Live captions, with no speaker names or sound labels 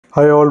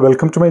Hi all,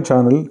 welcome to my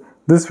channel.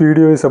 This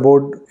video is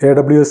about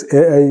AWS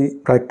AI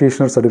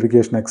Practitioner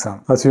Certification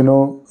exam. As you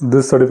know,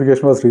 this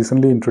certification was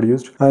recently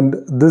introduced and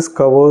this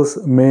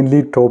covers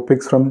mainly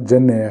topics from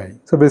Gen AI.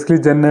 So basically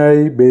Gen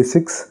AI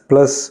basics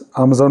plus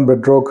Amazon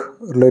Bedrock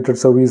related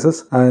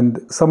services and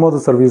some of the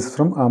services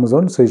from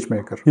Amazon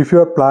SageMaker. If you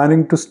are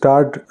planning to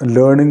start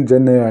learning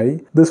Gen AI,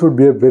 this would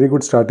be a very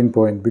good starting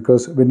point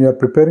because when you are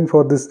preparing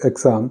for this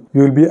exam,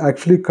 you will be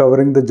actually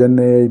covering the Gen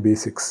AI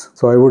basics.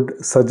 So I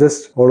would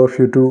suggest all of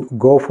you to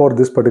go for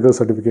this particular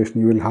certification.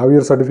 You will have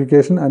your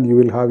certification and you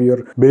will have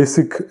your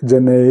basic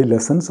Gen AI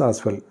lessons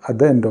as well at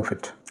the end of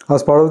it.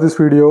 As part of this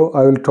video,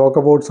 I will talk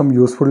about some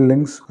useful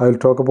links. I will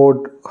talk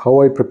about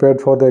how I prepared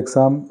for the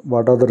exam,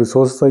 what are the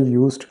resources I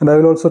used, and I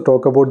will also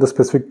talk about the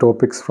specific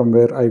topics from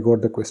where I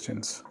got the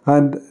questions.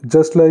 And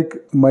just like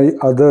my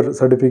other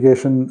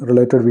certification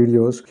related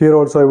videos, here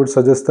also I would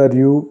suggest that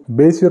you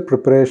base your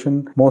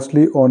preparation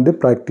mostly on the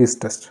practice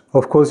test.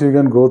 Of course, you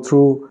can go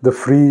through the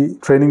free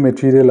training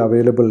material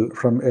available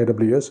from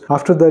AWS.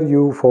 After that,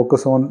 you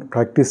focus on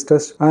practice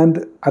test,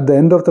 and at the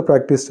end of the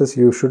practice test,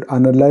 you should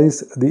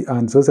analyze the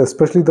answers,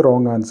 especially the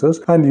wrong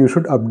answers, and you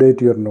should update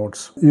your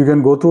notes. You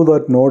can go through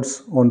that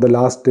notes on the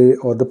last day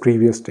or the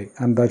previous day,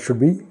 and that should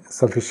be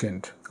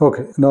sufficient.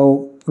 Okay,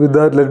 now with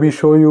that, let me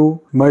show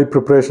you my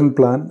preparation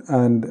plan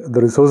and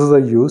the resources I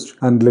used,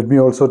 and let me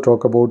also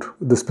talk about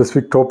the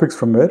specific topics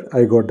from where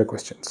I got the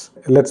questions.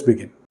 Let's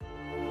begin.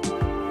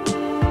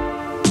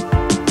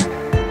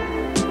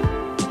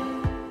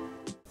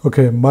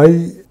 Okay,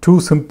 my two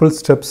simple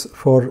steps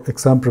for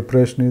exam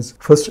preparation is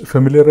first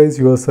familiarize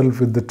yourself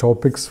with the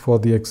topics for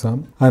the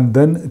exam and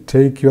then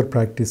take your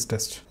practice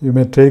test. You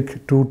may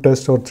take 2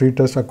 tests or 3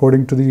 tests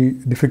according to the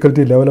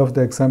difficulty level of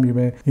the exam. You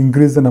may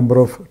increase the number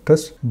of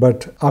tests,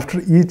 but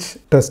after each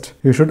test,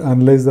 you should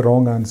analyze the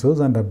wrong answers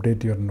and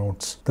update your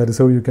notes. That is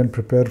how you can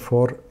prepare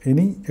for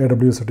any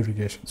AWS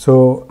certification.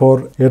 So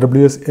for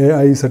AWS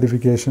AI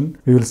certification,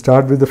 we will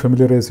start with the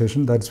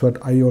familiarization. That's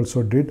what I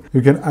also did.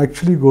 You can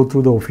actually go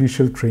through the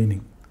official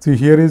training. See,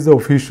 here is the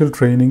official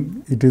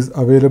training. It is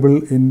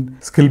available in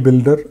Skill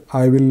Builder.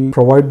 I will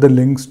provide the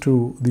links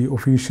to the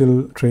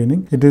official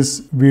training. It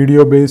is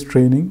video-based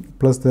training,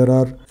 plus there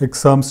are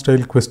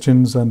exam-style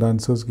questions and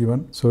answers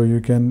given. So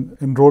you can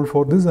enroll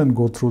for this and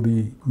go through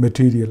the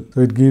material. So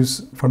it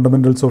gives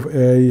fundamentals of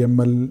AI,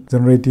 ML,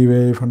 generative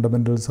AI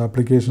fundamentals,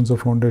 applications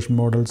of foundation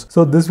models.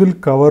 So this will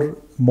cover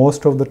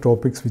most of the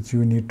topics which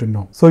you need to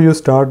know. So you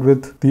start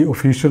with the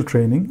official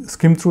training,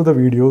 skim through the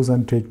videos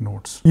and take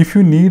notes. If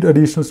you need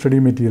additional study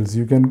materials,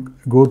 you can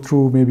go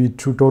through maybe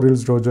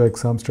TutorialsDojo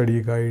exam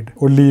study guide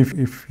only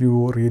if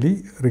you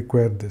really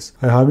require this.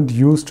 I haven't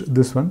used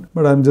this one,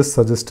 but I'm just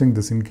suggesting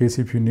this in case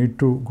if you need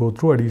to go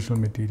through additional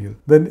material.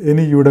 Then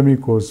any Udemy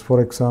course,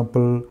 for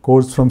example,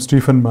 course from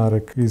Stephen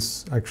Marek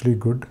is actually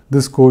good.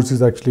 This course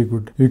is actually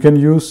good. You can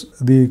use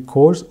the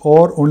course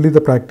or only the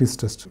practice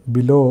test.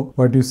 Below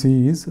what you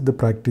see is the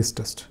practice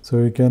test. So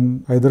you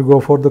can either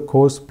go for the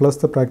course plus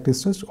the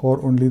practice test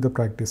or only the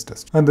practice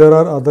test. And there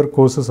are other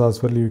courses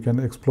as well. You can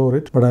explore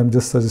it, but I'm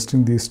just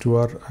suggesting these two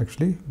are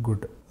actually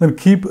good. Then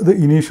keep the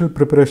initial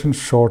preparation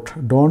short.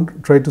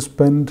 Don't try to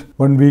spend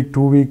 1 week,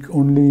 2 weeks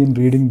only in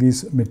reading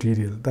this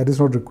material. That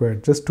is not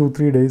required. Just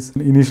 2-3 days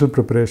initial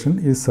preparation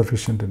is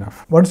sufficient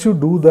enough. Once you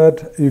do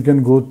that, you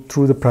can go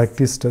through the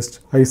practice test.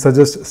 I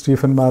suggest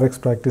Stephen Marek's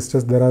practice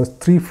test. There are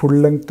 3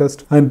 full-length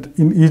tests, and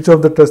in each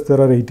of the tests there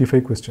are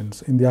 85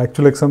 questions. In the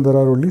actual exam there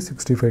are only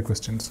 65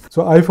 questions.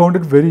 So I found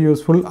it very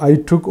useful. I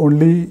took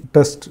only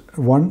test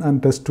 1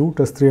 and test 2.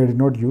 Test 3 I did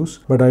not use,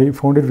 but I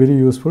found it very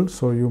useful.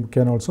 So you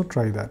can also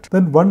try that.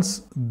 Then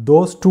once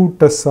those 2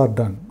 tests are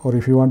done, or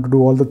if you want to do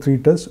all the 3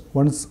 tests,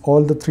 once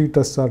all the 3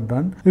 tests are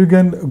done, you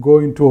can go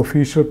into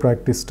official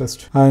practice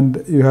test,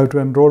 and you have to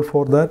enroll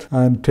for that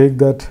and take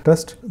that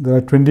test. There are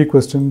 20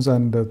 questions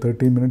and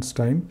 30 minutes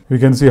time. You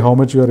can see how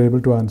much you are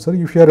able to answer.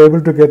 If you are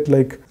able to get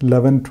like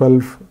 11,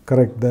 12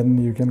 correct, then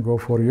you can go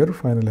for your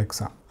final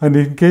exam. And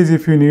in case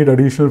if you need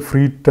additional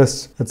free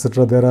tests,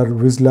 etc., there are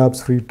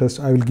WizLabs free tests.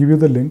 I will give you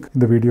the link in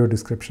the video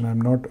description. I'm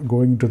not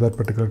going to that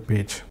particular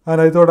page. And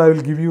I thought I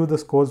will give you the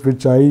scores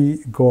which I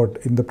got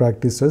in the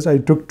practice test. I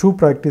took 2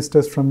 practice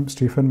tests from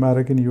Stephen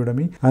Marek in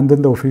Udemy, and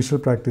then the official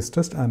practice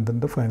test, and then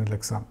the final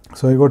exam.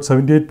 So I got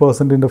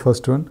 78% in the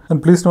first one.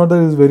 And please note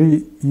that it is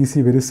very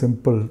easy, very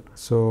simple.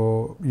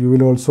 So you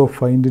will also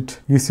find it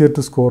easier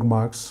to score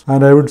marks.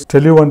 And I would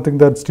tell you one thing,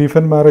 that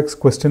Stephen Marek's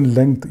question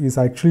length is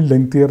actually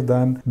lengthier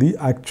than the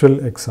actual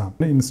exam.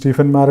 In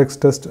Stephen Marek's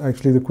test,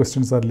 actually the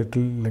questions are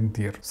little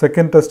lengthier.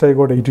 Second test I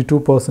got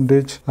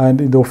 82%,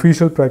 and in the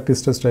official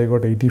practice test I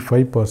got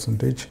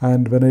 85%,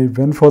 and when I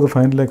went for the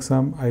final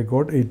exam I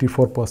got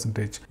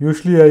 84%.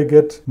 Usually I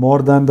get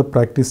more than the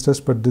practice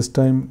test, but this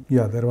time,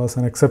 yeah, there was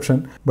an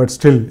exception, but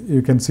still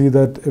you can see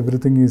that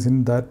everything is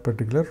in that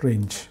particular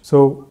range.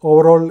 So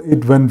overall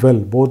it went well.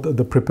 Both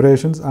the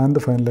preparations and the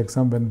final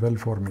exam went well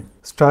for me.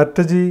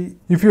 Strategy: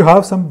 if you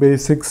have some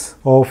basics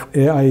of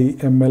AI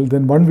ML,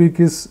 then 1 week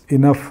is is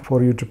enough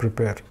for you to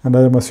prepare. And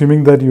I am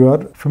assuming that you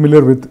are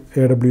familiar with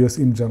AWS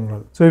in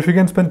general. So if you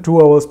can spend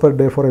 2 hours per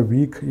day for a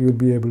week, you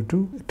will be able to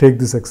take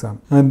this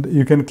exam. And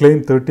you can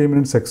claim 30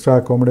 minutes extra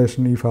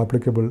accommodation if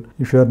applicable.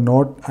 If you are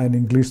not an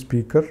English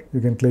speaker,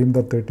 you can claim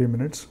that 30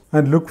 minutes.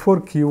 And look for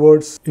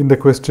keywords in the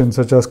question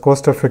such as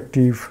cost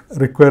effective,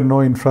 require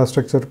no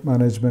infrastructure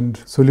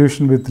management,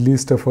 solution with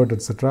least effort,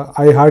 etc.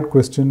 I had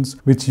questions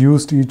which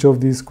used each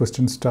of these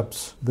question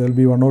steps. There will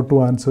be 1 or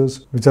 2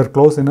 answers which are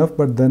close enough,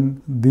 but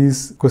then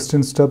these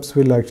question steps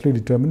will actually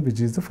determine which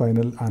is the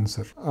final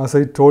answer. As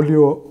I told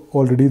you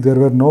already, there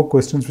were no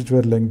questions which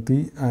were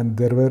lengthy, and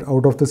there were,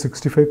 out of the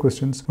 65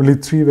 questions, only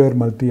 3 were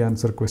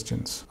multi-answer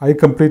questions. I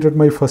completed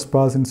my first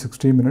pass in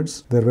 60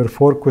 minutes. There were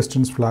 4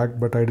 questions flagged,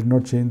 but I did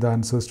not change the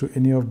answers to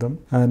any of them,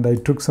 and I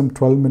took some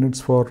 12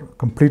 minutes for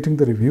completing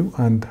the review,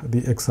 and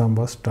the exam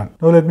was done.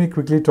 Now let me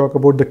quickly talk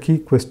about the key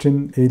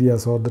question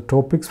areas or the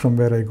topics from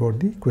where I got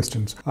the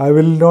questions. I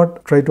will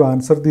not try to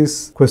answer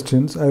these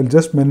questions. I will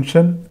just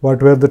mention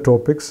what were the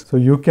topics, so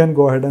you can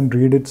go ahead and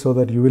read it so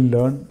that you will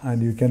learn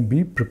and you can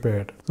be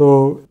prepared.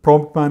 So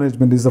prompt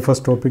management is the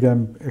first topic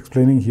I'm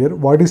explaining here.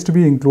 What is to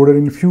be included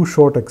in few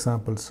short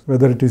examples,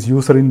 whether it is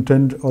user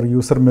intent or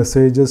user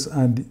messages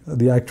and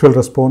the actual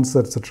response,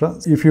 etc.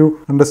 If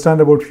you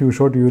understand about few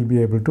short, you will be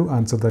able to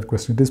answer that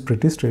question. It is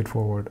pretty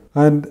straightforward.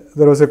 And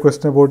there was a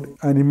question about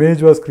an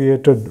image was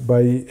created by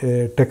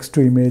a text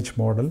to image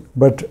model,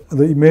 but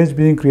the image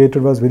being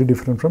created was very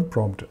different from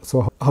prompt.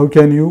 So how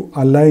can you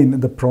align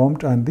the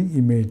prompt and the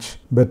image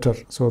better?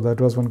 So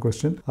that was one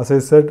question. As I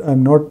said,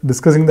 I'm not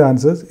discussing the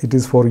answers. It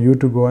is for you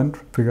to go and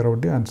figure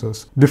out the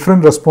answers.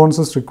 Different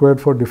responses required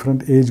for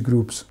different age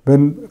groups.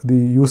 When the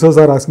users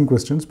are asking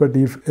questions, but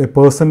if a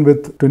person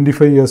with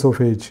 25 years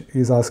of age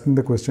is asking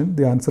the question,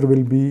 the answer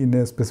will be in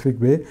a specific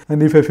way.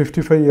 And if a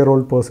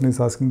 55-year-old person is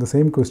asking the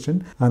same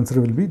question, answer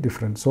will be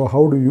different. So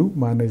how do you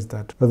manage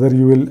that? Whether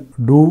you will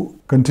do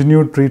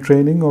continued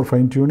pre-training or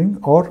fine-tuning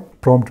or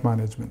prompt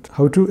management.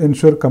 How to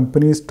ensure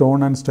company's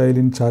tone and style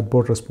in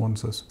chatbot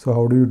responses. So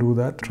how do you do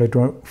that? Try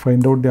to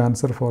find out the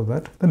answer for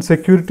that. Then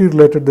security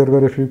related, there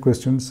were a few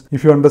questions.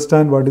 If you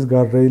understand what is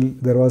guardrail,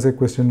 there was a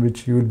question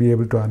which you will be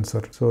able to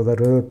answer. So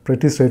that was a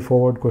pretty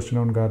straightforward question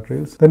on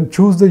guardrails. Then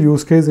choose the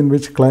use case in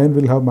which client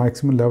will have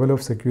maximum level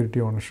of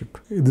security ownership.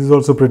 This is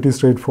also pretty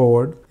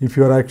straightforward. If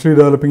you are actually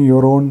developing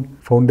your own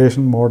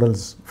foundation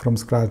models from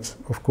scratch,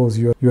 of course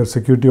your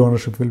security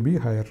ownership will be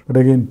higher. But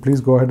again,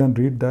 please go ahead and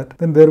read that.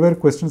 Then there were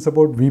questions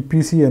about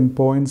VPC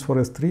endpoints for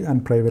S3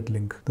 and private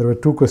link. There were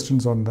 2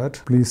 questions on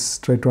that. Please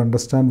try to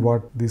understand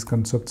what these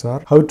concepts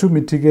are. How to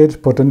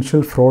mitigate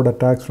potential fraud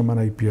attacks from an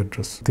IP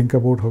address. Think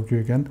about how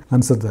you can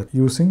answer that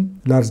using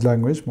large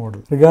language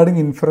model. Regarding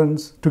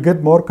inference, to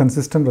get more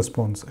consistent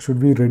response,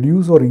 should we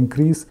reduce or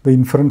increase the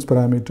inference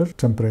parameter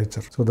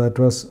temperature? So that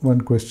was one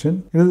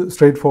question. It is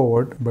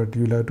straightforward, but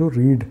you'll have to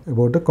read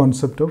about the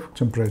concept of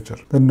temperature.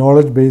 The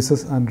knowledge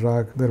bases and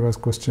RAG, there was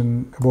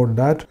question about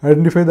that.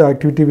 Identify the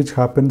activity which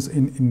happens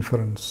in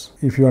inference.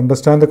 If you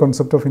understand the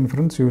concept of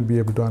inference, you will be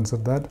able to answer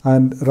that.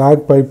 And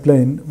RAG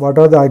pipeline, what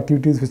are the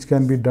activities which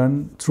can be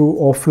done through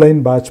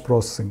offline batch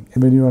processing?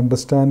 When you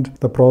understand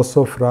the process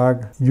of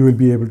RAG, you will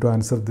be able to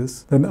answer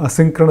this. Then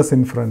asynchronous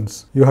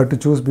inference. You have to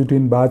choose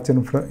between batch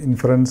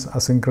inference,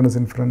 asynchronous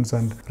inference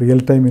and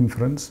real-time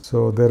inference.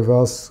 So there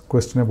was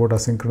question about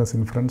asynchronous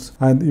inference.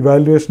 And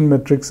evaluation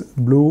metrics,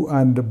 Blue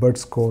and Bud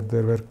score.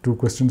 There were 2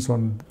 questions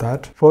on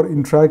that. For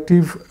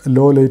interactive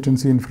low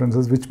latency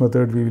inferences, which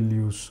method we will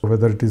use,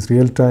 whether it is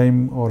real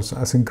time or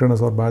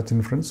asynchronous or batch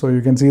inference. So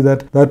you can see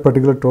that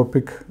particular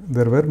topic,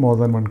 there were more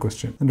than 1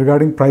 question. And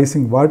regarding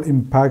pricing, what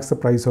impacts the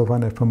price of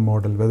an FM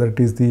model, whether it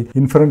is the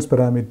inference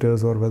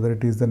parameters or whether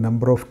it is the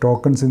number of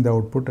tokens in the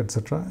output,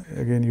 etc.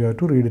 Again, you have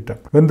to read it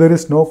up. When there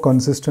is no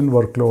consistent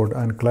workload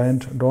and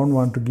client don't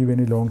want to give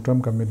any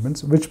long-term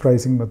commitments, which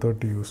pricing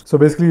method to use? So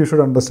basically, you should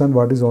understand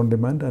what is on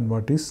demand and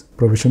what is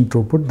provision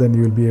throughput. Then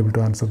you will be able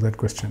to answer that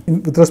question.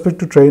 With respect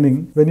to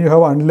training, when you have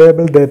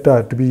unlabeled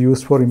data to be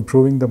used for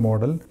improving the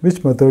model,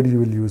 which method you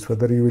will use,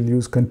 whether you will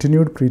use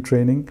continued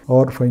pre-training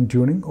or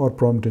fine-tuning or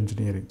prompt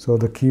engineering. So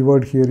the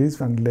keyword here is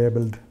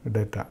unlabeled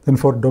data. Then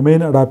for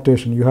domain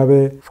adaptation, you have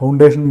a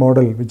foundation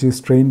model which is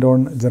trained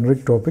on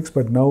generic topics,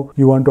 but now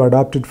you want to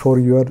adapt it for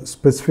your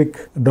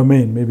specific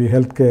domain, maybe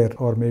healthcare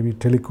or maybe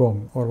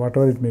telecom or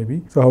whatever it may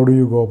be. So how do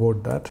you go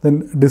about that?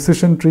 Then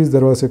decision trees,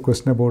 there was a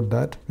question about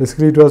that.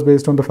 Basically, it was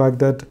based on the fact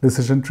that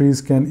decision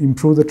trees can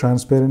improve the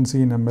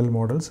transparency in ML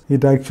models.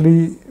 It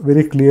actually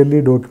very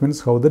clearly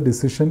documents how the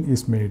decision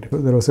is made. So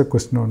there was a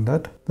question on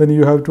that. Then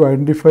you have to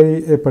identify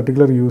a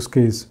particular use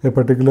case. A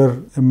particular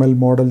ML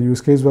model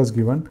use case was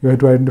given. You have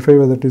to identify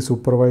whether it is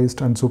supervised,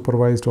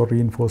 unsupervised or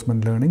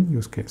reinforcement learning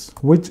use case.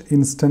 Which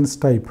instance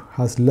type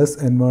has less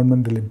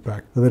environmental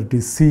impact, whether it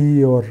is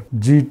C or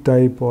G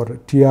type or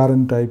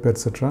TRN type,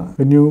 etc.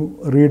 When you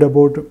read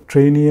about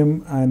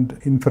Trainium and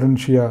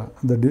Inferentia,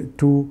 the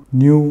 2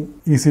 new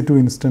EC2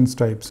 instance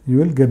types, you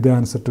will get the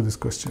answer to this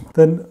question.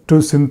 Then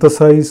to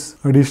synthesize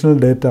additional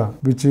data,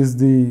 which is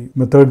the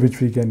method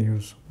which we can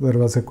use. There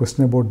was a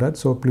question about that,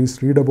 so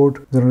please read about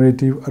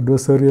generative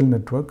adversarial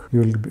network.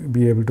 You will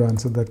be able to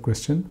answer that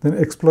question. Then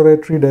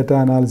exploratory data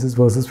analysis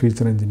versus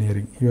feature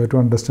engineering. You have to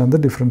understand the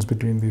difference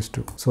between these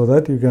two so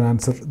that you can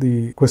answer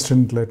the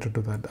question related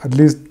to that. At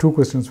least 2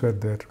 questions were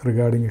there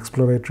regarding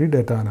exploratory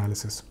data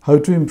analysis. How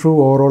to improve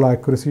overall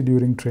accuracy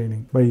during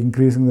training by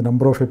increasing the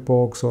number of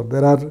epochs, or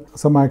there are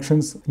some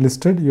actions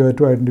listed. You have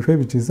to identify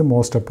which is the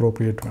most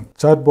appropriate one.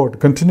 Chatbot,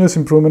 continuous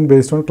improvement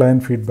based on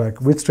client feedback.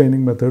 Which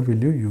training method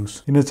will you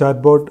use? In a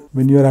chatbot,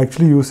 when you are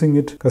actually using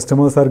it,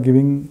 customers are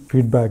giving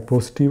feedback,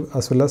 positive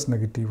as well as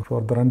negative.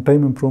 For the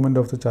runtime improvement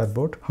of the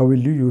chatbot, how will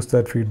you use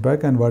that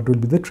feedback and what will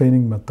be the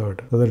training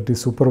method, whether it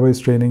is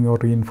supervised training or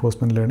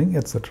reinforcement learning,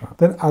 etc.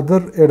 Then other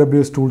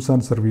AWS tools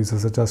and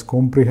services such as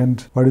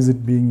Comprehend, what is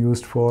it being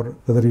used for,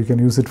 whether you can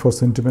use it for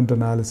sentiment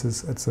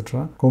analysis,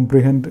 etc.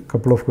 Comprehend,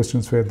 couple of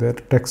questions were there.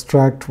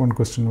 Textract, one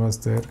question was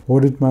there.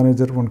 Audit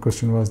Manager, one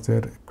question was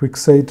there.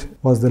 QuickSight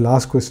was the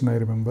last question I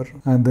remember.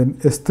 And then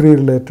S3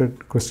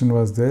 related question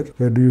was there.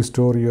 Where do you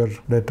store your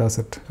data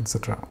set,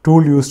 etc.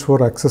 Tool used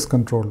for access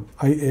control,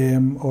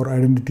 IAM or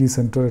Identity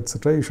Center,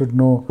 etc. You should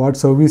know what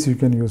service you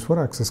can use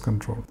for access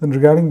control. Then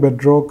regarding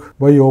Bedrock,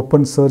 why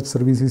open search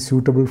service is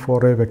suitable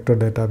for a vector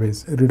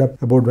database. Read up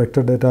about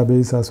vector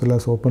database as well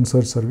as open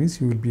search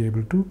service. You will be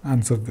able to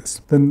answer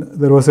this. Then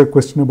there was a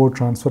question about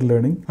transfer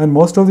learning, and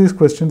most of these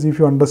questions, if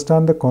you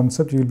understand the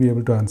concept, you will be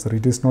able to answer.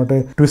 It is not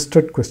a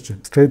twisted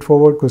question.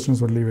 Straightforward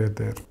questions only were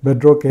there.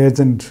 Bedrock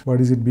agent, what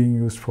is it being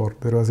used for?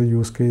 There was a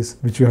use case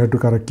which you had to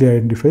correctly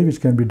identify, which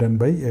can be done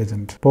by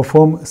agent.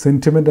 Perform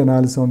sentiment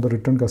analysis on the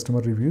written customer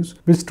reviews.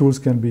 Which tools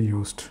can be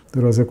used?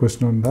 There was a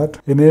question on that.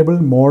 Enable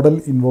model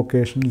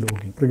invocation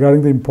logging.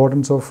 Regarding the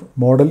importance of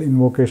model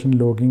invocation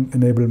logging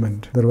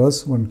enablement, there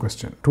was one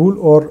question. Tool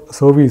or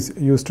service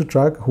used to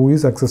track who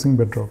is accessing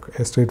Bedrock.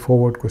 A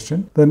straightforward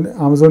question. Then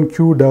Amazon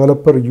Q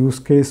developer use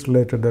case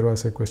related, there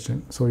was a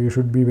question. So you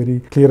should be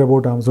very clear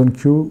about Amazon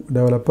Q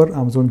developer,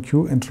 Amazon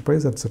Q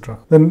enterprise, etc.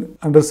 Then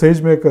under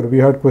SageMaker, we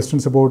had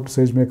questions about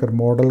SageMaker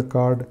model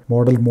card,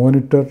 model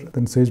monitor,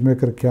 then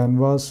SageMaker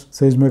canvas,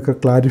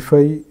 SageMaker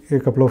clarify, a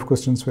couple of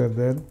questions were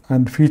there,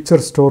 and feature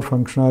store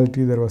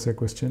functionality, there was a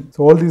question.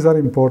 So all these are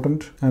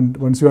important, and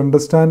once you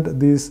understand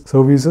these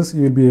services,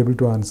 you will be able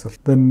to answer.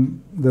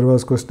 Then there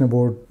was question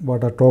about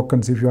what are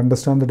tokens. If you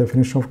understand the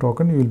definition of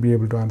token, you will be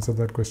able to answer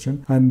that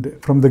question. And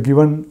from the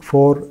given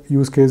 4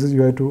 use cases,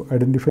 you have to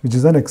identify which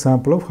is an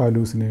example of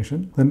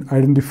hallucination. Then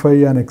identify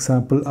an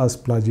example as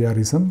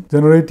plagiarism.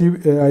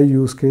 Generative AI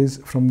use case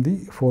from the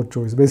 4th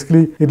choice.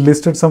 Basically, it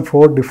listed some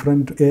 4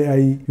 different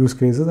AI use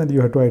cases, and you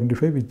have to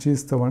identify which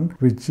is the one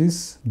which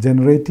is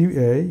generative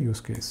AI use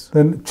case.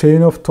 Then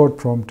chain of thought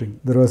prompting.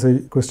 There was a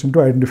question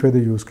to identify the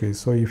use case.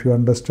 So if you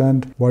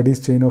understand what is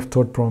chain of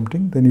thought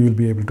prompting, then you will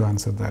be able to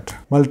answer that.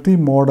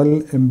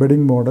 Multi-model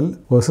embedding model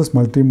versus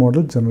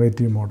multi-model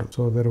generative model.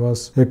 So there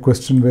was a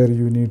question where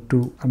you need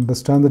to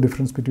understand the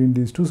difference between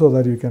these two so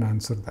that you can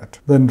answer that.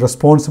 Then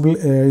responsible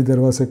AI, there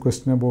was a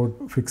question about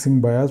fixing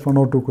bias, 1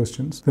 or 2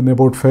 questions. Then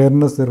about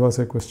fairness, there was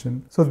a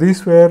question. So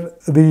these were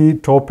the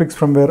topics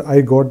from where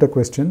I got the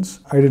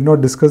questions. I did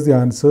not discuss the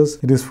answers.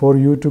 It is for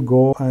you to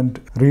go and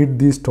read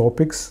these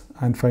topics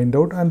and find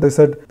out. And I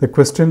said the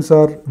questions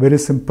are very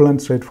simple and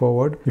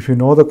straightforward. If you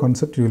know the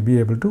concept, you will be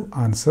able to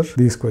answer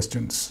these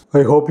questions.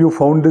 I hope you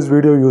found this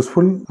video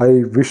useful.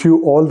 I wish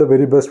you all the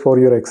very best for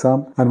your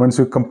exam. And once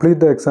you complete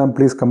the exam,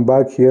 please come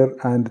back here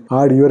and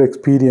add your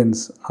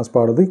experience as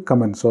part of the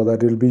comments so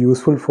that it will be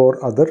useful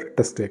for other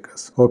test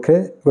takers.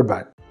 Okay,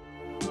 goodbye.